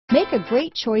Make a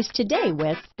great choice today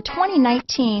with the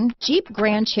 2019 Jeep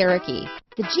Grand Cherokee.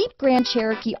 The Jeep Grand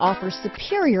Cherokee offers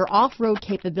superior off-road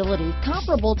capabilities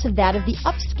comparable to that of the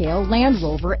upscale Land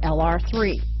Rover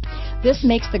LR3. This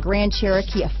makes the Grand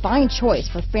Cherokee a fine choice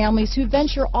for families who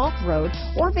venture off-road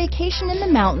or vacation in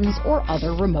the mountains or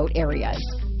other remote areas.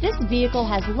 This vehicle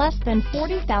has less than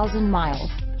 40,000 miles.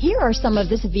 Here are some of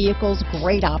this vehicle's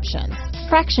great options: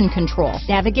 traction control,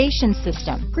 navigation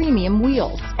system, premium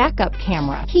wheels, backup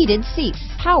camera, heated seats,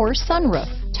 power sunroof,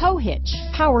 tow hitch,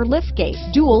 power liftgate,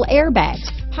 dual airbags,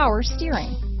 power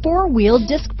steering, four-wheel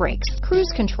disc brakes,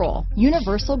 cruise control,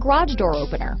 universal garage door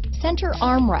opener, center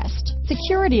armrest,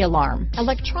 security alarm,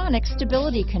 electronic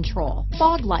stability control,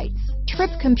 fog lights,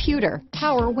 trip computer,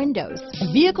 power windows.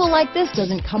 A vehicle like this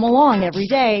doesn't come along every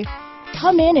day.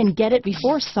 Come in and get it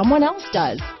before someone else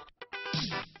does.